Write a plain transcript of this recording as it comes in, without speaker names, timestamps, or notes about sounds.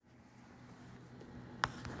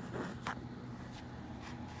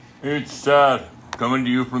It's coming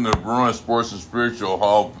to you from the Verona Sports and Spiritual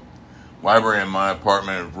Hall Library in my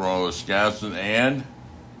apartment in Verona, Wisconsin, and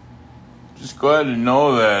just glad to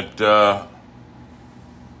know that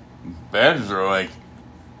Badgers are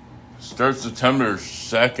start September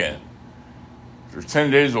 2nd. They're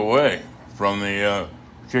 10 days away from the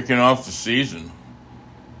kicking off the season,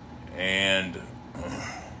 and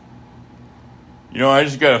I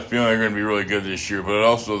just got a feeling they're going to be really good this year. But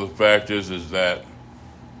also the fact is that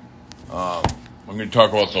I'm going to talk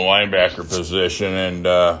about the linebacker position, and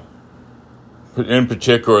in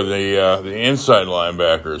particular the inside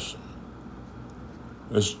linebackers.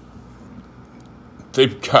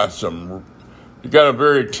 They've got a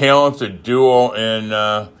very talented duo in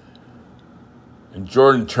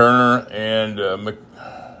Jordan Turner and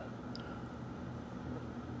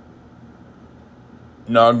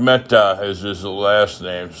Njongmeta is his last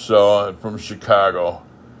name, so from Chicago.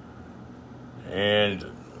 And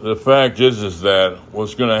the fact is that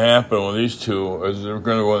what's going to happen with these two is they're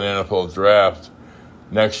going to go in the NFL draft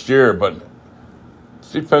next year, but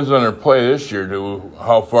it depends on their play this year to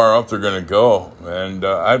how far up they're going to go. And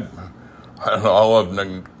I don't know, I love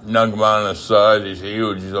Njongmeta on his size. He's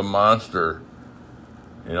huge. He's a monster.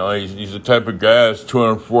 He's the type of guy that's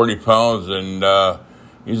 240 pounds, and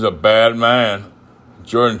he's a bad man.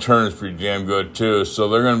 Jordan Turner's pretty damn good too, so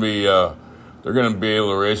they're going to be able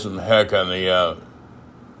to raise some heck on the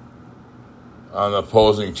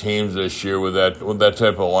opposing teams this year with that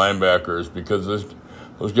type of linebackers, because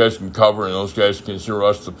those guys can cover, and those guys can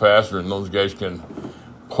rush the passer, and those guys can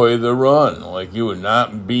play the run like you would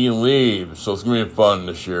not believe. So it's going to be fun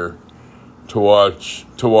this year to watch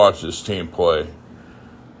this team play.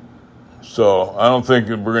 So I don't think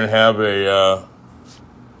we're going to have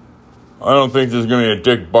I don't think there's going to be a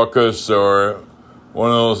Dick Butkus or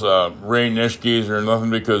one of those Ray Nitschke's or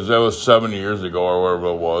nothing, because that was 7 years ago or whatever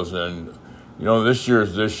it was. And, this year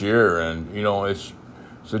is this year, and, it's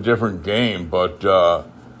a different game. But,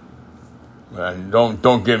 and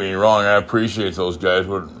don't get me wrong, I appreciate those guys.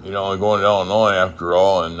 We're, going to Illinois after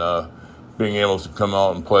all, and being able to come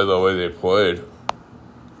out and play the way they played.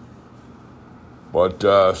 But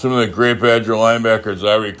some of the great Badger linebackers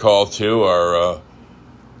I recall, too, are...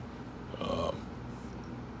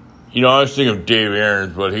 I was thinking of Dave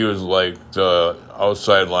Aarons, but he was like the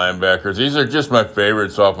outside linebackers. These are just my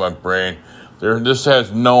favorites off my brain. This has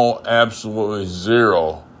absolutely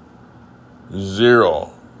zero.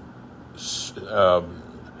 I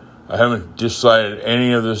haven't decided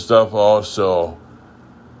any of this stuff also.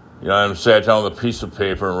 I sat down with a piece of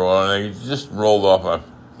paper and wrote on it. It just rolled off the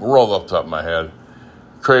top of my head.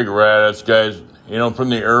 Craig Raddatz, guys, from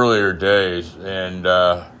the earlier days, and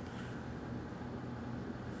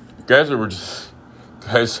guys that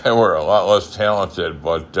were a lot less talented,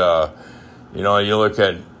 but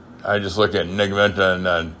I just look at Njongmeta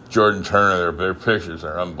and Jordan Turner. Their pictures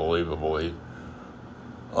are unbelievable.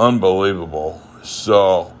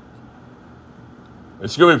 So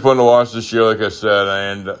it's gonna be fun to watch this year, like I said,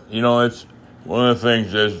 and it's one of the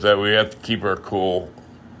things is that we have to keep our cool,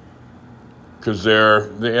 because they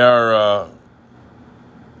are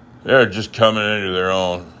just coming into their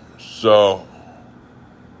own. So.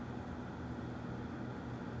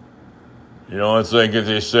 It's like if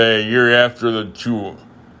they say a year after the two.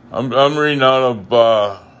 I'm reading out of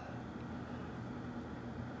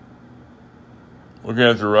looking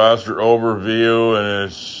at the roster overview,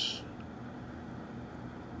 and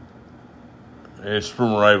it's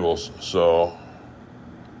from Rivals. So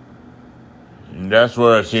and that's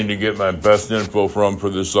where I seem to get my best info from for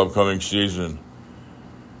this upcoming season.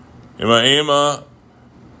 Njongmeta,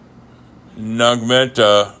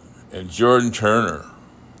 Njongmeta and Jordan Turner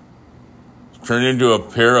turned into a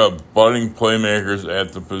pair of budding playmakers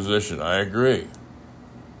at the position. I agree.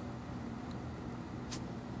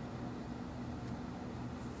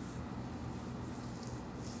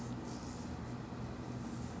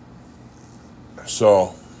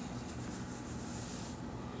 So,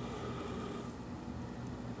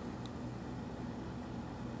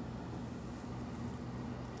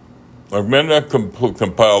 Njongmeta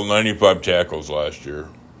compiled 95 tackles last year.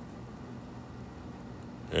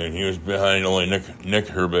 And he was behind only Nick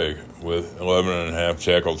Herbig with 11.5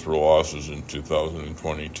 tackles for losses in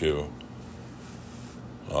 2022.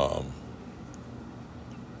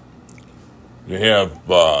 You have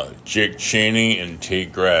Jake Chaney and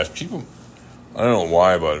Tate Grass. People, I don't know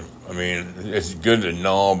why, but, it's good to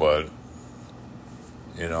know, but,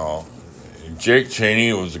 Jake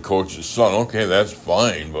Chaney was the coach's son. Okay, that's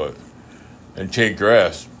fine, and Tate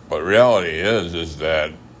Grass. But reality is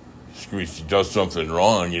that if he does something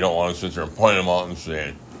wrong, you don't want to sit there and point him out and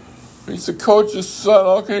say, He's the coach's son.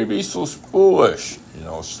 How can he be so foolish?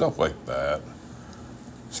 Stuff like that.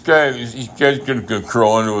 This guy's going to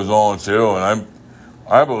grow into his own too, and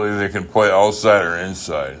I believe they can play outside or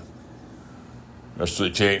inside.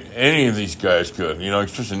 Especially take any of these guys could.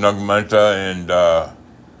 Especially Njongmeta and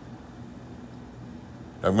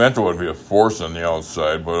Njongmeta would be a force on the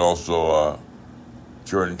outside, but also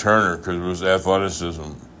Jordan Turner because of his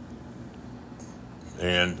athleticism.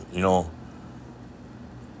 And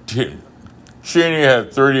Cheney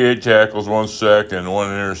had 38 tackles, 1 sack, and 1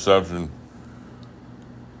 interception.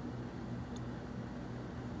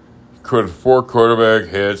 Could 4 quarterback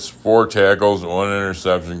hits, 4 tackles, and 1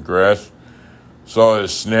 interception. Grass saw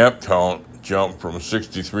his snap count jump from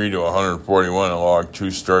 63 to 141 and logged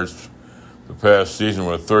 2 starts the past season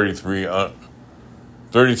with 33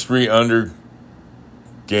 under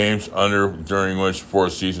games under during which 4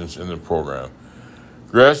 seasons in the program.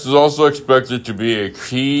 Grass is also expected to be a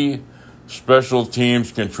key special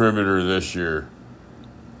teams contributor this year.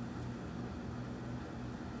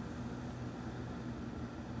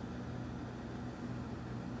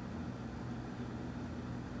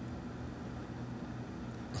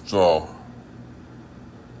 So,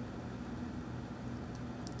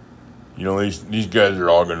 these guys are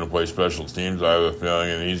all going to play special teams, I have a feeling,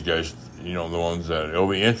 and these guys, the ones that, it'll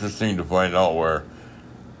be interesting to find out where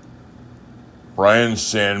Brian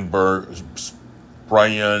Sandborn,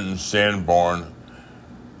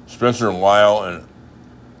 Spencer Lyle, and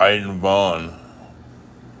Aiden Vaughn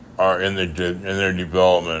are in their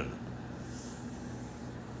development.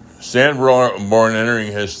 Sandborn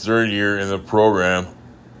entering his 3rd year in the program,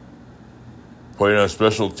 played on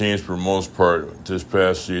special teams for the most part this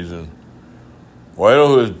past season. White,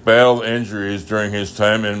 who has battled injuries during his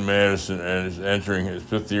time in Madison and is entering his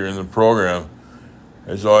 5th year in the program,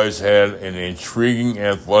 has always had an intriguing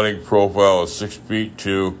athletic profile of 6'2",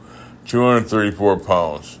 234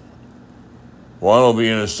 pounds. Juan will be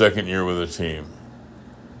in his 2nd year with the team.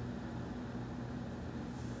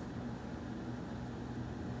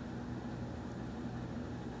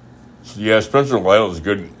 So yeah, Spencer Lytle is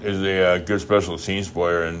a good special teams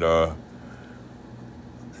player, and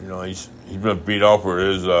he's been beat out for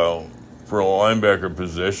his for a linebacker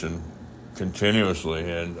position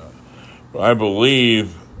continuously, and I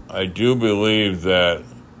do believe that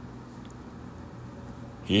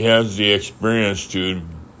he has the experience to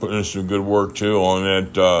put in some good work too on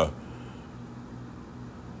that, on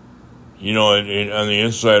the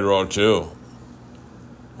inside route too.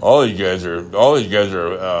 All these guys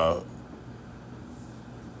are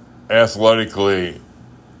athletically,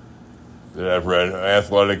 that I've read,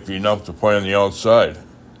 athletic enough to play on the outside.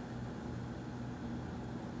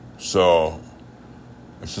 So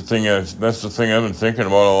that's the thing I've been thinking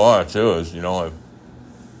about a lot too. Is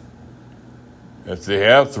if they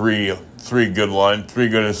have three good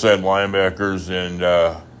inside linebackers, and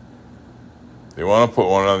they want to put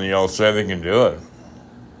one on the outside, they can do it.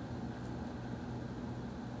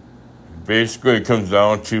 Basically, it comes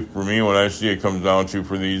down to, for me, when I see it comes down to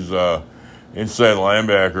for these inside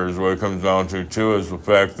linebackers, what it comes down to too is the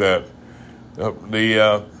fact that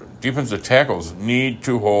the defensive tackles need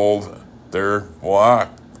to hold their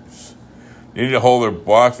blocks. They need to hold their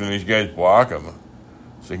blocks when these guys block them,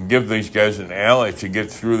 so they can give these guys an alley to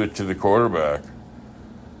get through to the quarterback.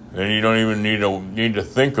 Then you don't even need to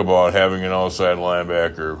think about having an outside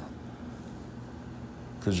linebacker,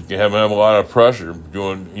 because you can have a lot of pressure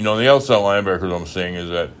doing. The outside linebackers, I'm saying, is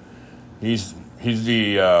that he's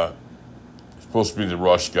the supposed to be the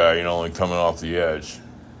rush guy, and coming off the edge.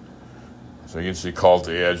 So you can see called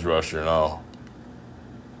the edge rusher now.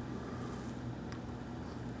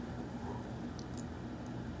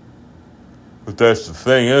 But that's the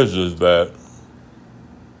thing is that,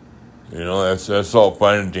 that's all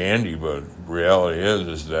fine and dandy, but reality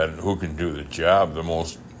is that who can do the job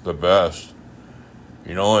the best.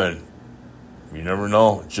 And you never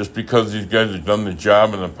know. Just because these guys have done the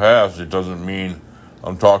job in the past, it doesn't mean,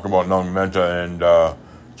 I'm talking about Njongmeta and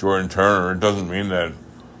Jordan Turner, it doesn't mean that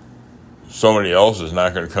somebody else is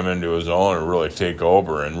not going to come into his own and really take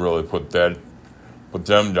over and really put them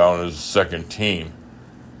down as a second team.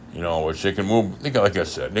 Which they can move. Like I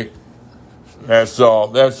said, that's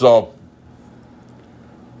all in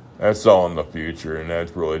the future, and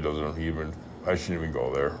that really doesn't even. I shouldn't even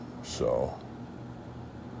go there. So,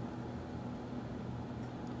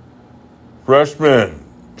 freshman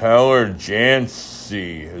Tyler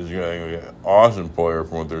Jancy is going to be an awesome player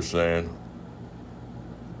from what they're saying,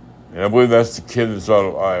 and I believe that's the kid that's out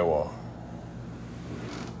of Iowa.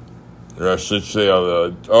 Or I should say out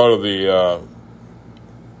of the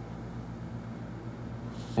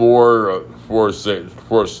four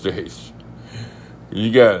states.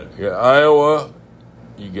 You got Iowa,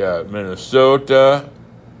 you got Minnesota,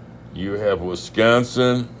 you have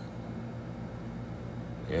Wisconsin,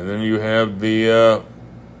 and then you have the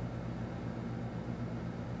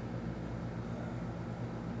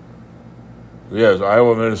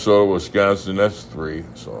Iowa, Minnesota, Wisconsin. That's 3.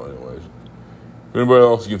 So, anyways, if anybody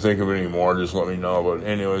else can think of any more, just let me know. But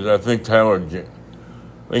anyways, I think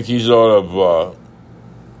he's out of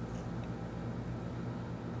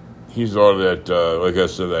that. Like I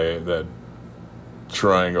said, that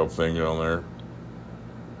triangle thing down there.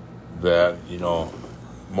 That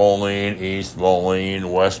Moline, East Moline,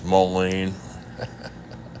 West Moline.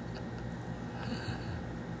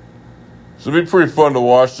 So it'll be pretty fun to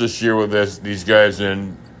watch this year with these guys,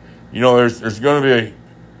 and there's going to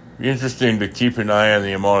be interesting to keep an eye on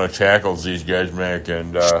the amount of tackles these guys make,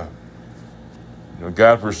 and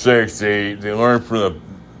God forsakes, they learn from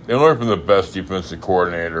the best defensive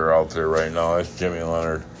coordinator out there right now. That's Jimmy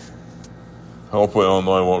Leonhard. Hopefully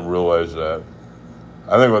Illinois won't realize that.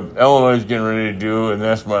 I think what Illinois is getting ready to do, and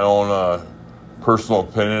that's my own personal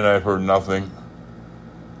opinion, I've heard nothing.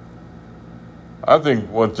 I think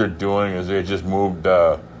what they're doing is they just moved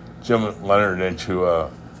Jim Leonhard into a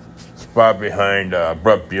spot behind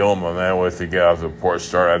Brett Bielema. That way, if they get off the poor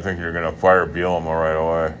start, I think you're going to fire Bielema right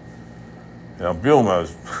away.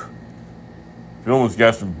 Bielema's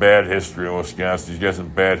got some bad history in Wisconsin. He's got some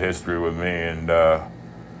bad history with me, and I'm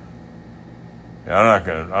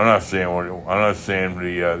not saying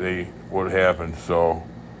what happened. So,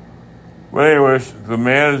 but anyways, the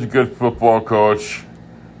man is a good football coach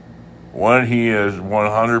when he is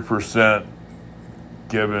 100%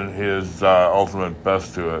 given his ultimate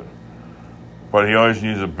best to it. But he always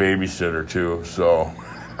needs a babysitter too. So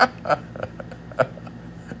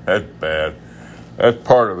that's bad. That's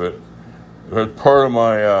part of it. That's part of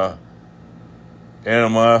my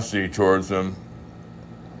animosity towards him.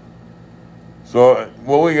 So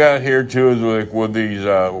what we got here too is like with these.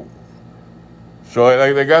 So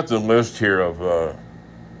they got the list here of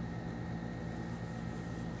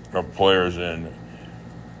players in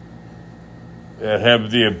that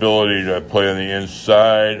have the ability to play on the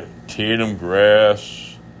inside. Tatum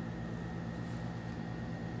Grass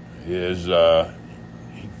is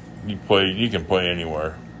he can play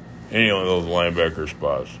anywhere, any of those linebacker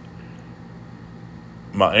spots.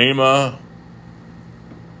 Maema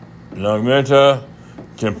Njongmeta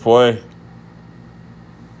can play.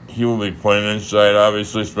 He will be playing inside.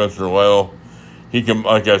 Obviously, Spencer Lytle. He can,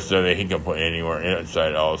 like I said, he can play anywhere,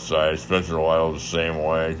 inside, outside. Spencer Lytle's the same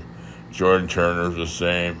way. Jordan Turner's the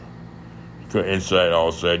same. Inside,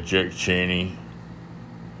 outside. Jake Chaney.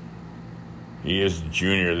 He is a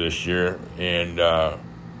junior this year. And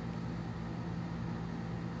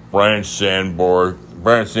Brian Sanborn.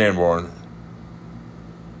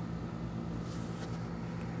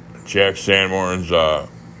 Jack Sanborn's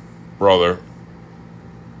brother.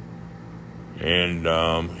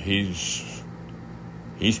 And he's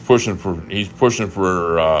pushing for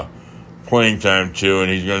playing time too,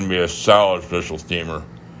 and he's going to be a solid special teamer.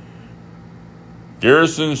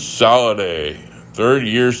 Garrison Soliday,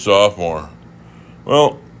 third-year sophomore.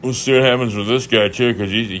 Well, we'll see what happens with this guy too,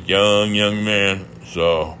 because he's a young man.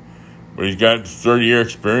 So, but he's got 30-year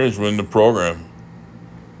experience within the program.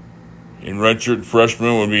 In redshirt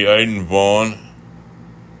freshman would be Aiden Vaughn,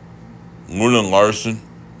 Luna Larson,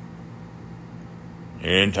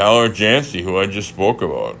 and Tyler Jancy, who I just spoke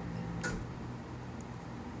about.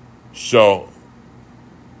 So,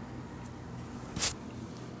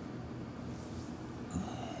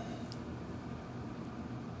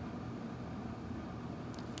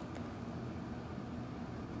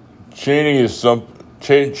 Chaney is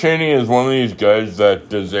one of these guys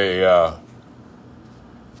that is that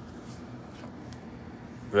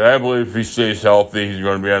I believe if he stays healthy, he's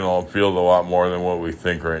going to be on the field a lot more than what we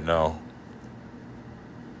think right now.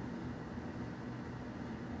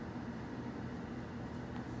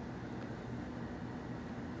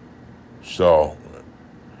 So,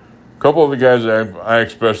 a couple of the guys that I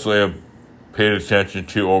especially have paid attention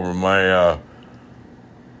to over my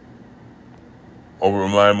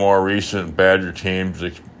more recent Badger teams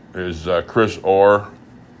is Chris Orr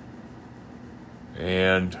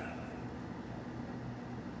and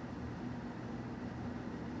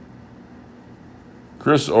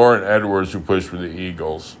Edwards, who plays for the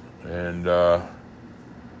Eagles, and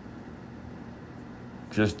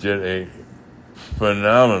just did a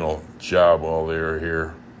phenomenal job while they were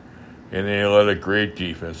here, and they led a great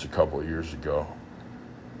defense a couple of years ago.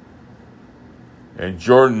 And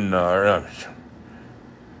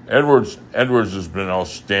Edwards has been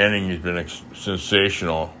outstanding. He's been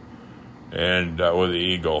sensational, and with the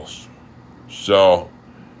Eagles. So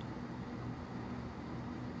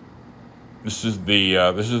this is the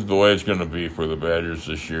way it's going to be for the Badgers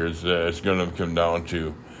this year. It's going to come down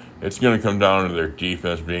to their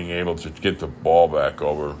defense being able to get the ball back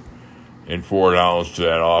over in 4 downs to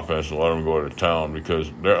that offense and let them go to town,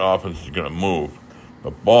 because their offense is going to move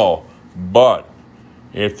the ball. But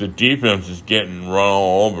if the defense is getting run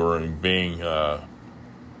all over and being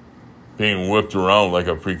whipped around like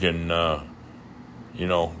a freaking,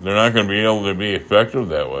 they're not going to be able to be effective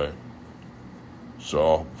that way.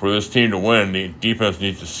 So for this team to win, the defense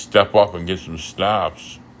needs to step up and get some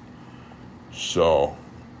stops. So,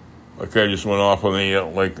 like I just went off on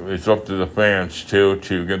it's up to the fans too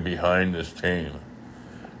to get behind this team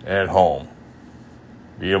at home.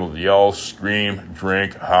 Be able to yell, scream,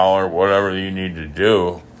 drink, holler, whatever you need to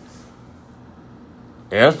do.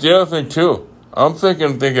 And that's the other thing too. I'm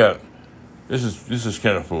thinking this is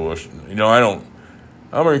kind of foolish.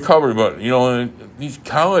 I'm in recovery, but these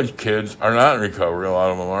college kids are not in recovery. A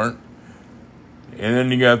lot of them aren't. And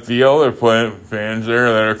then you got the other fans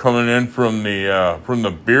there that are coming in from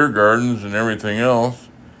the beer gardens and everything else.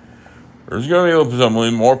 There's going to be some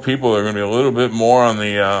more people that are going to be a little bit more on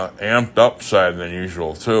the amped up side than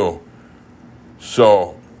usual too.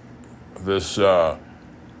 So this early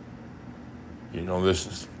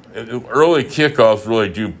kickoffs really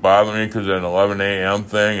do bother me, because an 11 a.m.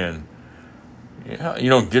 thing, and you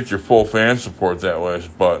don't get your full fan support that way.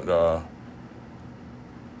 But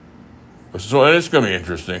so it's going to be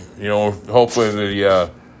interesting. Hopefully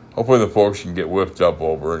the folks can get whipped up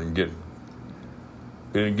over it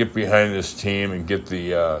and get behind this team and get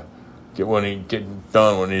done what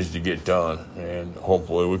needs to get done, and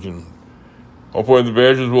hopefully the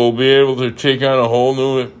Badgers will be able to take on a whole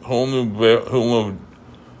new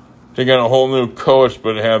coach,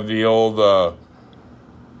 but have the old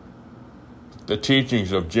the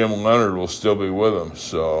teachings of Jim Leonard will still be with them.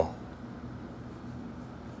 So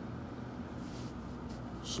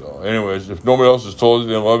anyways, if nobody else has told you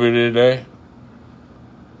they love you today,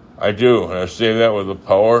 I do, and I say that with the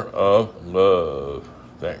power of love.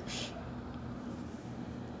 Thanks.